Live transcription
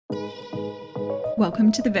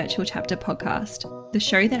Welcome to the Virtual Chapter podcast, the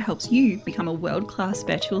show that helps you become a world-class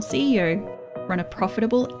virtual CEO, run a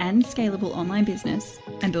profitable and scalable online business,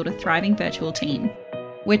 and build a thriving virtual team.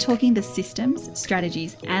 We're talking the systems,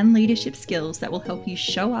 strategies, and leadership skills that will help you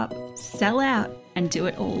show up, sell out, and do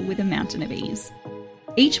it all with a mountain of ease.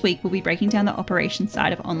 Each week, we'll be breaking down the operations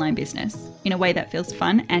side of online business in a way that feels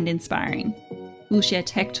fun and inspiring. We'll share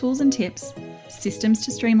tech tools and tips, systems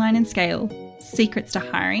to streamline and scale, secrets to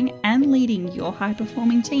hiring and leading your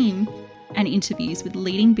high-performing team, and interviews with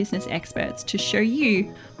leading business experts to show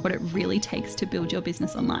you what it really takes to build your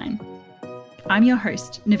business online. I'm your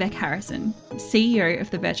host, Nivek Harrison, CEO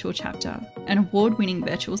of The Virtual Chapter, an award-winning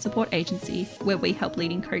virtual support agency where we help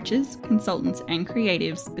leading coaches, consultants, and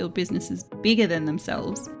creatives build businesses bigger than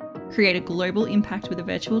themselves, create a global impact with a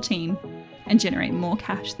virtual team, and generate more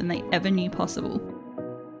cash than they ever knew possible.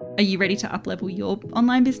 Are you ready to uplevel your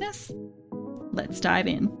online business? Let's dive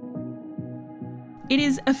in. It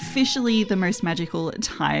is officially the most magical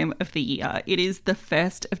time of the year. It is the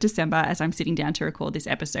 1st of December as I'm sitting down to record this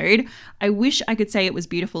episode. I wish I could say it was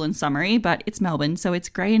beautiful and summery, but it's Melbourne, so it's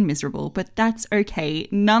grey and miserable, but that's okay.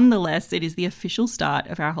 Nonetheless, it is the official start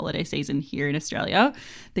of our holiday season here in Australia.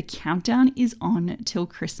 The countdown is on till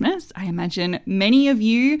Christmas. I imagine many of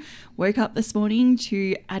you woke up this morning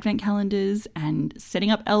to advent calendars and setting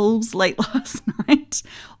up elves late last night.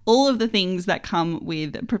 All of the things that come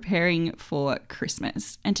with preparing for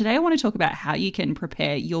Christmas. And today I want to talk about how you can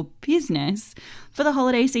prepare your business for the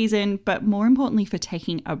holiday season, but more importantly, for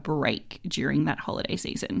taking a break during that holiday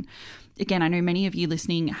season. Again, I know many of you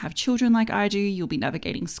listening have children like I do. You'll be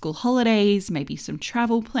navigating school holidays, maybe some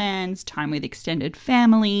travel plans, time with extended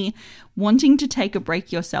family, wanting to take a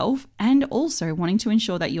break yourself, and also wanting to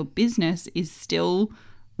ensure that your business is still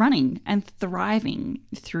running and thriving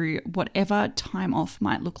through whatever time off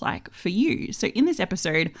might look like for you. So in this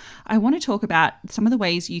episode, I want to talk about some of the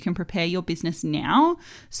ways you can prepare your business now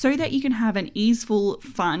so that you can have an easeful,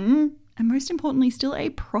 fun, and most importantly, still a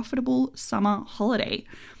profitable summer holiday.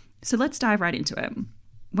 So let's dive right into it.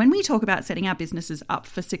 When we talk about setting our businesses up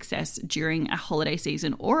for success during a holiday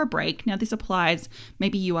season or a break, now this applies,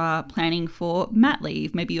 maybe you are planning for mat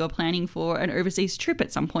leave, maybe you are planning for an overseas trip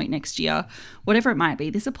at some point next year, whatever it might be,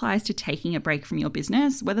 this applies to taking a break from your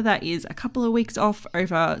business, whether that is a couple of weeks off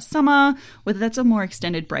over summer, whether that's a more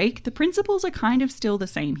extended break, the principles are kind of still the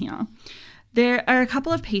same here. There are a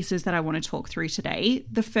couple of pieces that I want to talk through today.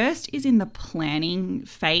 The first is in the planning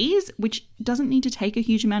phase, which doesn't need to take a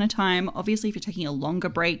huge amount of time. Obviously, if you're taking a longer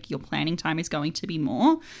break, your planning time is going to be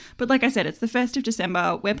more. But like I said, it's the 1st of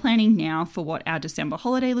December. We're planning now for what our December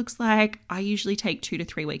holiday looks like. I usually take 2 to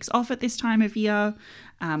 3 weeks off at this time of year,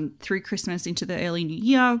 through Christmas into the early new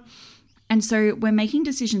year. And so we're making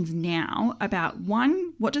decisions now about,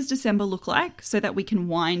 one, what does December look like so that we can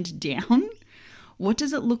wind down? What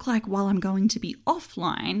does it look like while I'm going to be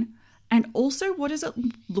offline? And also, what does it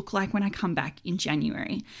look like when I come back in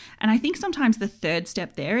January? And I think sometimes the third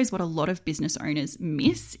step there is what a lot of business owners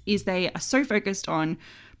miss, is they are so focused on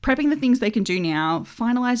prepping the things they can do now,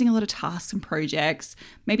 finalizing a lot of tasks and projects,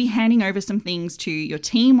 maybe handing over some things to your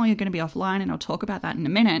team while you're going to be offline, and I'll talk about that in a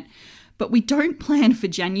minute. But we don't plan for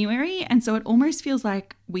January, and so it almost feels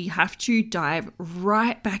like we have to dive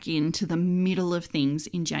right back into the middle of things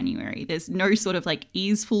in January. There's no sort of like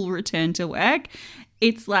easeful return to work.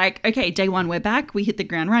 It's like, okay, day one, we're back. We hit the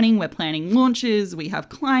ground running. We're planning launches. We have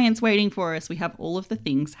clients waiting for us. We have all of the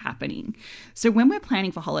things happening. So when we're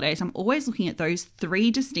planning for holidays, I'm always looking at those 3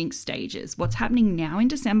 distinct stages. What's happening now in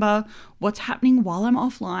December? What's happening while I'm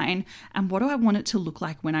offline? And what do I want it to look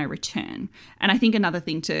like when I return? And I think another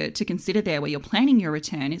thing to consider there where you're planning your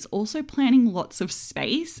return is also planning lots of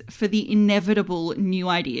space for the inevitable new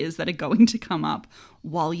ideas that are going to come up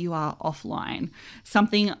while you are offline.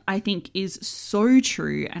 Something I think is so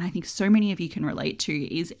true, and I think so many of you can relate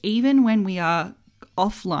to, is even when we are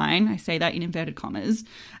offline, I say that in inverted commas,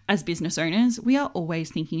 as business owners, we are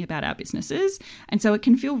always thinking about our businesses. And so it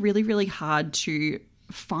can feel really, really hard to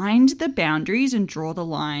find the boundaries and draw the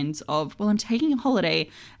lines of, well, I'm taking a holiday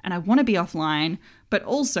and I want to be offline, but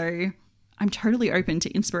also I'm totally open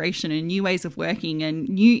to inspiration and new ways of working and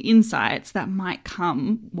new insights that might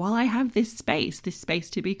come while I have this space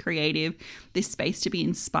to be creative, this space to be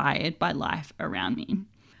inspired by life around me.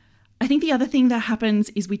 I think the other thing that happens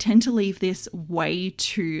is we tend to leave this way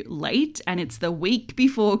too late, and it's the week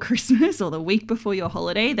before Christmas or the week before your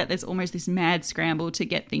holiday that there's almost this mad scramble to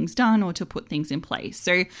get things done or to put things in place.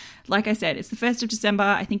 So like I said, it's the 1st of December.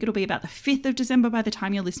 I think it'll be about the 5th of December by the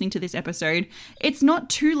time you're listening to this episode. It's not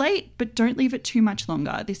too late, but don't leave it too much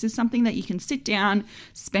longer. This is something that you can sit down,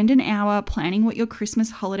 spend an hour planning what your Christmas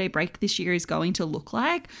holiday break this year is going to look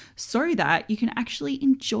like so that you can actually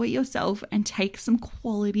enjoy yourself and take some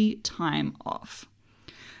quality time off.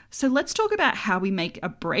 So let's talk about how we make a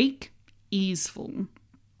break easeful.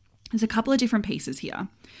 There's a couple of different pieces here.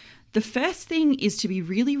 The first thing is to be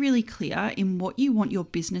really, really clear in what you want your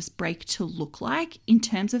business break to look like in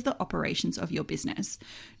terms of the operations of your business.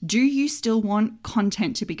 Do you still want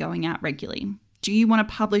content to be going out regularly? Do you want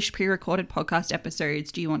to publish pre-recorded podcast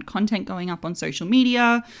episodes? Do you want content going up on social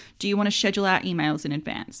media? Do you want to schedule out emails in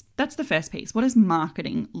advance? That's the first piece. What does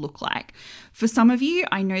marketing look like? For some of you,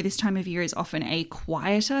 I know this time of year is often a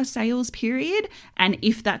quieter sales period. And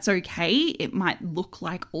if that's okay, it might look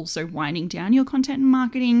like also winding down your content and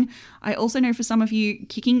marketing. I also know for some of you,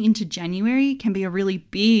 kicking into January can be a really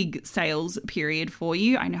big sales period for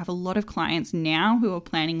you. I have a lot of clients now who are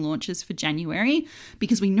planning launches for January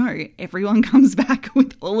because we know everyone comes back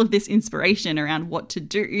with all of this inspiration around what to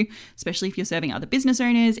do, especially if you're serving other business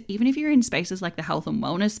owners. Even if you're in spaces like the health and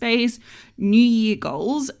wellness space, New Year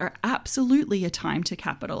goals are absolutely a time to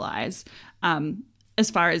capitalize as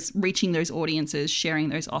far as reaching those audiences, sharing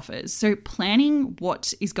those offers. So planning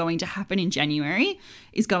what is going to happen in January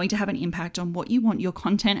is going to have an impact on what you want your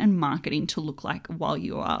content and marketing to look like while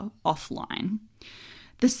you are offline.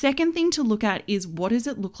 The second thing to look at is what does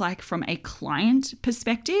it look like from a client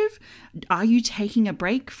perspective? Are you taking a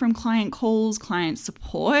break from client calls, client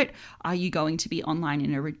support? Are you going to be online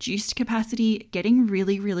in a reduced capacity? Getting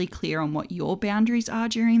really, really clear on what your boundaries are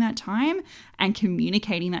during that time and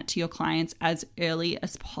communicating that to your clients as early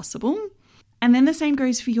as possible. And then the same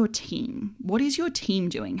goes for your team. What is your team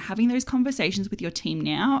doing? Having those conversations with your team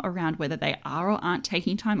now around whether they are or aren't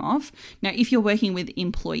taking time off. Now, if you're working with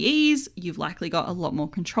employees, you've likely got a lot more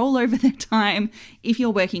control over their time. If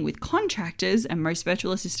you're working with contractors, and most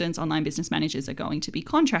virtual assistants, online business managers are going to be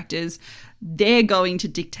contractors, they're going to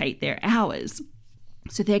dictate their hours.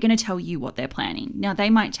 So they're going to tell you what they're planning. Now, they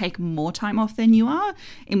might take more time off than you are,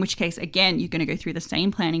 in which case, again, you're going to go through the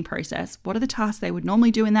same planning process. What are the tasks they would normally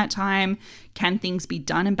do in that time? Can things be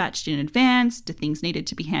done and batched in advance? Do things needed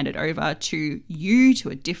to be handed over to you, to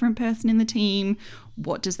a different person in the team?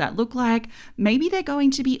 What does that look like? Maybe they're going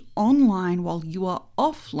to be online while you are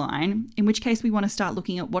offline, in which case we want to start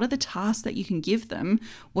looking at what are the tasks that you can give them?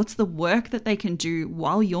 What's the work that they can do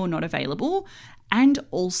while you're not available? And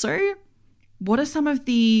also, what are some of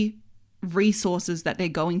the resources that they're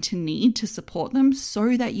going to need to support them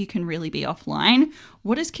so that you can really be offline?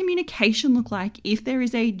 What does communication look like if there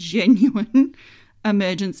is a genuine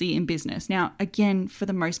emergency in business? Now, again, for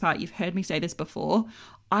the most part, you've heard me say this before,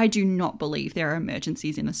 I do not believe there are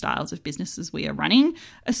emergencies in the styles of businesses we are running,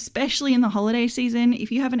 especially in the holiday season.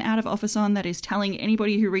 If you have an out of office on that is telling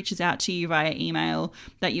anybody who reaches out to you via email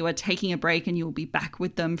that you are taking a break and you will be back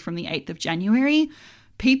with them from the 8th of January,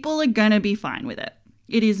 people are going to be fine with it.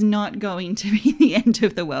 It is not going to be the end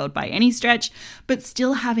of the world by any stretch, but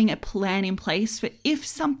still having a plan in place for if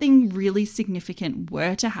something really significant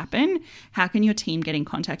were to happen, how can your team get in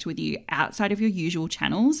contact with you outside of your usual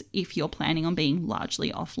channels if you're planning on being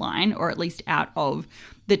largely offline or at least out of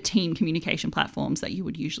the team communication platforms that you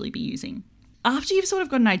would usually be using? After you've sort of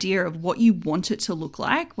got an idea of what you want it to look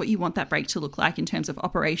like, what you want that break to look like in terms of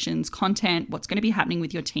operations, content, what's going to be happening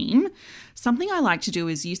with your team, something I like to do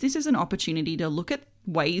is use this as an opportunity to look at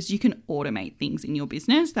ways you can automate things in your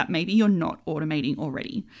business that maybe you're not automating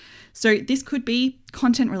already. So this could be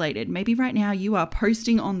content related. Maybe right now you are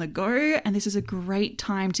posting on the go, and this is a great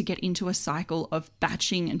time to get into a cycle of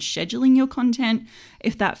batching and scheduling your content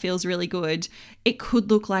if that feels really good. It could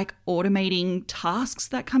look like automating tasks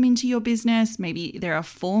that come into your business. Maybe there are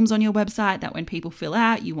forms on your website that when people fill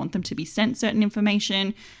out, you want them to be sent certain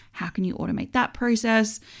information. How can you automate that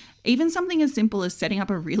process? Even something as simple as setting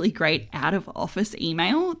up a really great out of office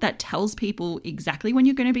email that tells people exactly when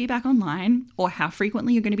you're going to be back online or how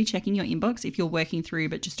frequently you're going to be checking your inbox if you're working through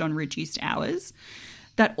but just on reduced hours.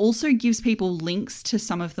 That also gives people links to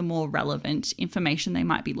some of the more relevant information they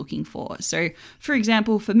might be looking for. So, for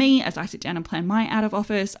example, for me, as I sit down and plan my out of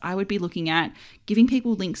office, I would be looking at giving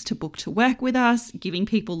people links to book to work with us, giving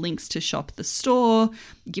people links to shop the store,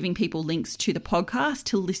 giving people links to the podcast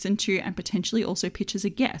to listen to and potentially also pitch as a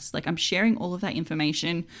guest. Like, I'm sharing all of that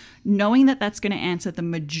information, knowing that that's going to answer the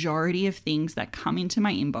majority of things that come into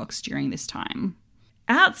my inbox during this time.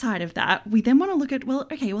 Outside of that, we then want to look at,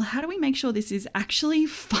 how do we make sure this is actually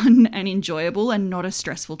fun and enjoyable and not a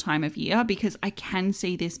stressful time of year? Because I can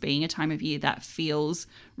see this being a time of year that feels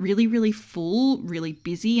really, really full, really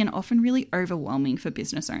busy, and often really overwhelming for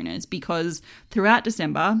business owners, because throughout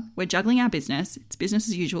December, we're juggling our business. It's business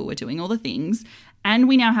as usual. We're doing all the things. And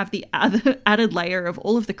we now have the added layer of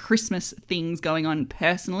all of the Christmas things going on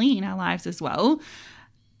personally in our lives as well.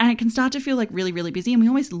 And it can start to feel like really, really busy, and we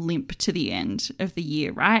almost limp to the end of the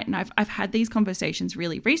year, right? And I've had these conversations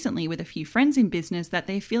really recently with a few friends in business that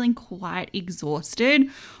they're feeling quite exhausted,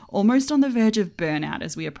 almost on the verge of burnout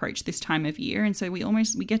as we approach this time of year. And so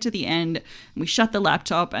we get to the end and we shut the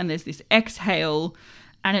laptop and there's this exhale,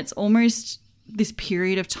 and it's almost this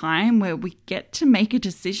period of time where we get to make a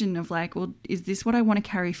decision of like, well, is this what I want to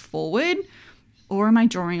carry forward? Or am I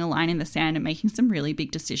drawing a line in the sand and making some really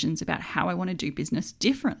big decisions about how I want to do business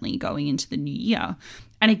differently going into the new year?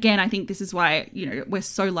 And again, I think this is why, we're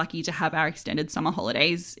so lucky to have our extended summer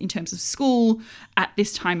holidays in terms of school at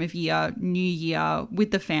this time of year, new year,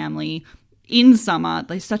 with the family. In summer,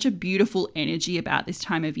 there's such a beautiful energy about this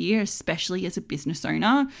time of year, especially as a business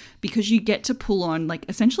owner, because you get to pull on like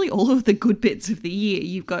essentially all of the good bits of the year.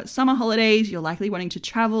 You've got summer holidays, you're likely wanting to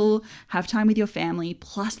travel, have time with your family,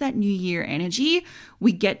 plus that new year energy.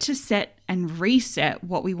 We get to set and reset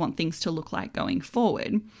what we want things to look like going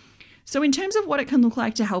forward. So in terms of what it can look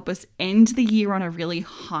like to help us end the year on a really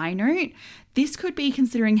high note, this could be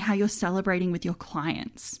considering how you're celebrating with your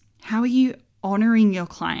clients. How are you honoring your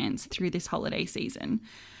clients through this holiday season?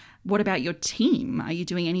 What about your team? Are you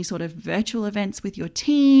doing any sort of virtual events with your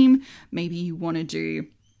team? Maybe you want to do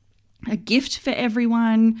a gift for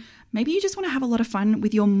everyone. Maybe you just want to have a lot of fun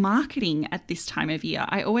with your marketing at this time of year.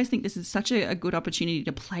 I always think this is such a good opportunity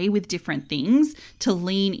to play with different things, to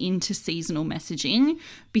lean into seasonal messaging,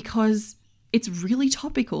 because it's really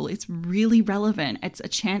topical. It's really relevant. It's a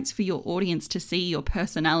chance for your audience to see your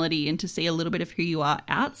personality and to see a little bit of who you are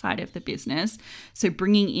outside of the business. So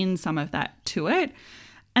bringing in some of that to it.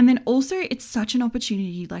 And then also it's such an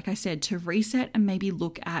opportunity, like I said, to reset and maybe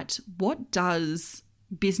look at what does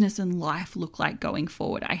business and life look like going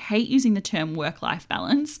forward. I hate using the term work-life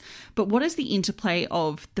balance, but what is the interplay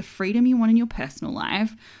of the freedom you want in your personal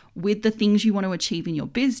life with the things you want to achieve in your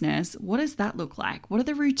business? What does that look like? What are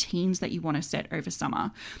the routines that you want to set over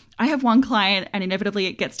summer? I have one client, and inevitably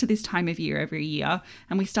it gets to this time of year every year,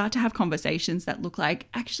 and we start to have conversations that look like,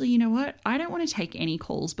 actually, you know what? I don't want to take any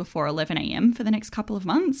calls before 11 a.m. for the next couple of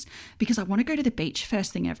months because I want to go to the beach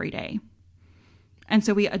first thing every day. And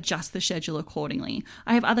so we adjust the schedule accordingly.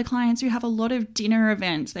 I have other clients who have a lot of dinner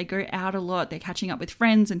events. They go out a lot. They're catching up with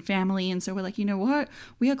friends and family. And so we're like, you know what?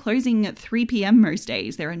 We are closing at 3 p.m. most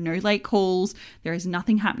days. There are no late calls. There is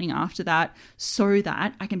nothing happening after that, so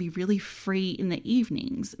that I can be really free in the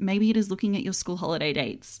evenings. Maybe it is looking at your school holiday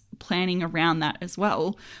dates, planning around that as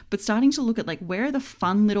well, but starting to look at like, where are the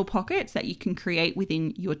fun little pockets that you can create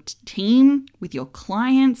within your team, with your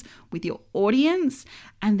clients, with your audience,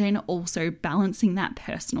 and then also balancing that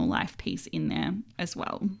personal life piece in there as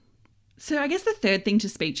well. So I guess the third thing to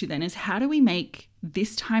speak to then is, how do we make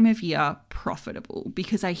this time of year profitable?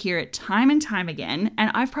 Because I hear it time and time again,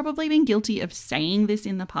 and I've probably been guilty of saying this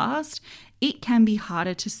in the past. It can be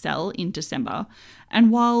harder to sell in December.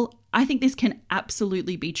 And while I think this can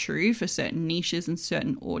absolutely be true for certain niches and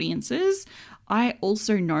certain audiences, I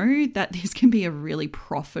also know that this can be a really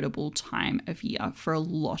profitable time of year for a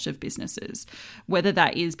lot of businesses, whether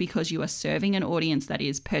that is because you are serving an audience that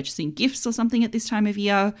is purchasing gifts or something at this time of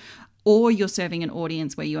year, or you're serving an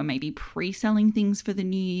audience where you are maybe pre-selling things for the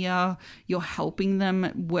new year, you're helping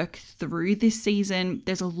them work through this season.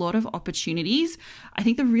 There's a lot of opportunities. I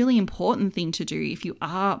think the really important thing to do if you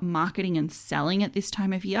are marketing and selling at this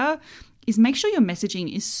time of year is make sure your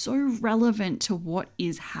messaging is so relevant to what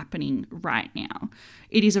is happening right now.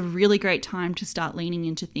 It is a really great time to start leaning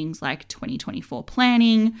into things like 2024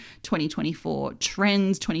 planning, 2024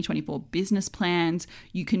 trends, 2024 business plans.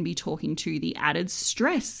 You can be talking to the added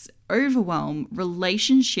stress, overwhelm,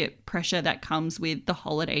 relationship pressure that comes with the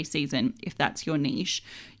holiday season, if that's your niche.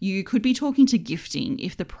 You could be talking to gifting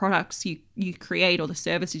if the products you create or the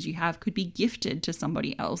services you have could be gifted to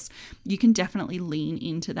somebody else. You can definitely lean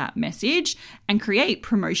into that message and create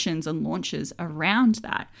promotions and launches around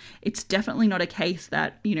that. It's definitely not a case that,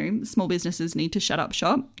 small businesses need to shut up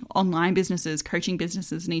shop. Online businesses, coaching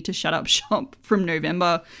businesses need to shut up shop from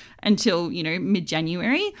November until,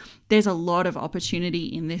 mid-January. There's a lot of opportunity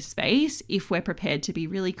in this space if we're prepared to be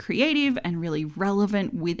really creative and really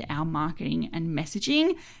relevant with our marketing and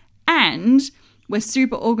messaging. And we're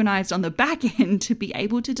super organized on the back end to be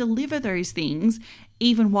able to deliver those things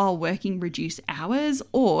even while working reduced hours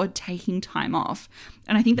or taking time off.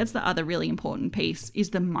 And I think that's the other really important piece is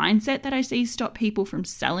the mindset that I see stop people from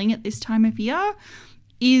selling at this time of year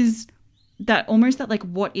is that almost that like,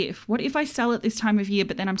 what if I sell at this time of year,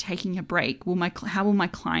 but then I'm taking a break? How will my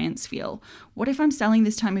clients feel? What if I'm selling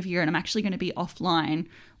this time of year and I'm actually going to be offline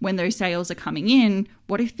when those sales are coming in?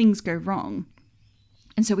 What if things go wrong?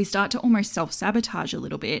 And so we start to almost self-sabotage a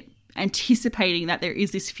little bit, anticipating that there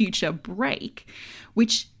is this future break,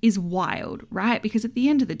 which is wild, right? Because at the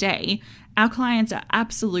end of the day, our clients are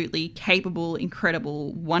absolutely capable,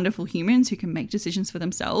 incredible, wonderful humans who can make decisions for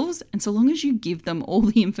themselves. And so long as you give them all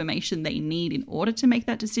the information they need in order to make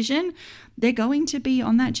that decision, they're going to be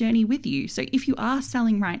on that journey with you. So if you are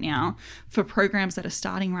selling right now for programs that are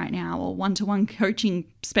starting right now or one-to-one coaching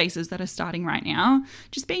spaces that are starting right now,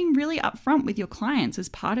 just being really upfront with your clients as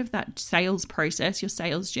part of that sales process, your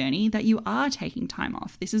sales journey, that you are taking time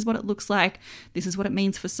off. This is what it looks like. This is what it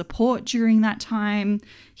means for support during that time.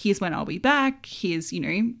 Here's when I'll be back. Here's,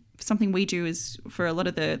 something we do is for a lot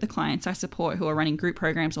of the clients I support who are running group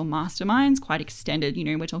programs or masterminds, quite extended,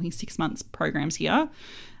 we're talking 6 months programs here.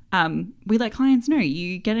 We let clients know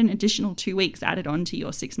you get an additional 2 weeks added on to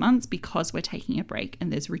your 6 months because we're taking a break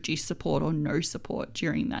and there's reduced support or no support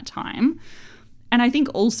during that time. And I think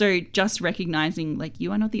also just recognizing like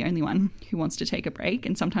you are not the only one who wants to take a break.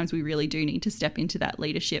 And sometimes we really do need to step into that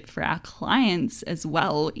leadership for our clients as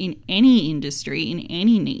well in any industry, in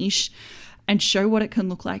any niche, and show what it can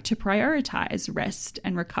look like to prioritize rest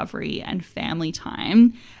and recovery and family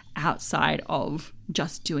time outside of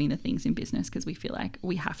just doing the things in business because we feel like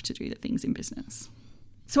we have to do the things in business.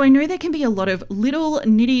 So I know there can be a lot of little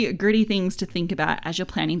nitty gritty things to think about as you're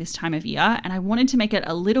planning this time of year, and I wanted to make it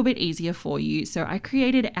a little bit easier for you. So I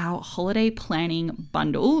created our holiday planning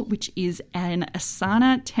bundle, which is an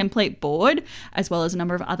Asana template board, as well as a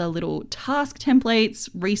number of other little task templates,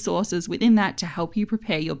 resources within that to help you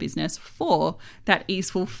prepare your business for that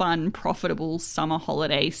easeful, fun, profitable summer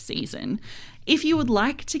holiday season. If you would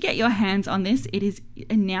like to get your hands on this, it is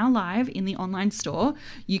now live in the online store.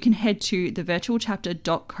 You can head to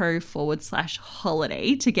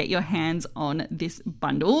thevirtualchapter.co/holiday to get your hands on this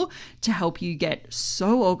bundle to help you get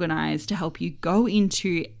so organized, to help you go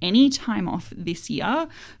into any time off this year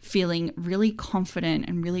feeling really confident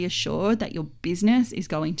and really assured that your business is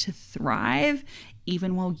going to thrive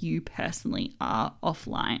even while you personally are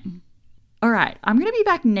offline. All right, I'm going to be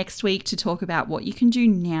back next week to talk about what you can do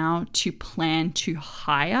now to plan to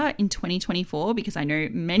hire in 2024, because I know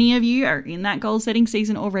many of you are in that goal setting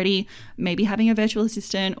season already, maybe having a virtual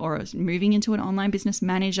assistant or moving into an online business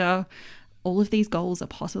manager. All of these goals are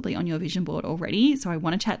possibly on your vision board already. So I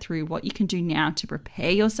want to chat through what you can do now to prepare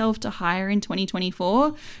yourself to hire in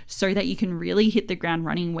 2024 so that you can really hit the ground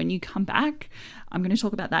running when you come back. I'm going to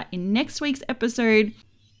talk about that in next week's episode.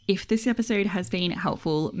 If this episode has been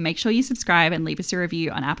helpful, make sure you subscribe and leave us a review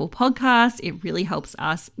on Apple Podcasts. It really helps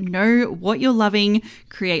us know what you're loving,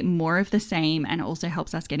 create more of the same, and also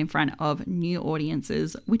helps us get in front of new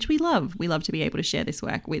audiences, which we love. We love to be able to share this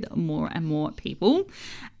work with more and more people.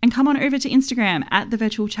 And come on over to Instagram at The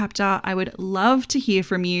Virtual Chapter. I would love to hear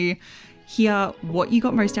from you, hear what you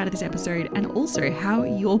got most out of this episode, and also how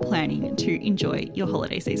you're planning to enjoy your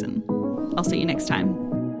holiday season. I'll see you next time.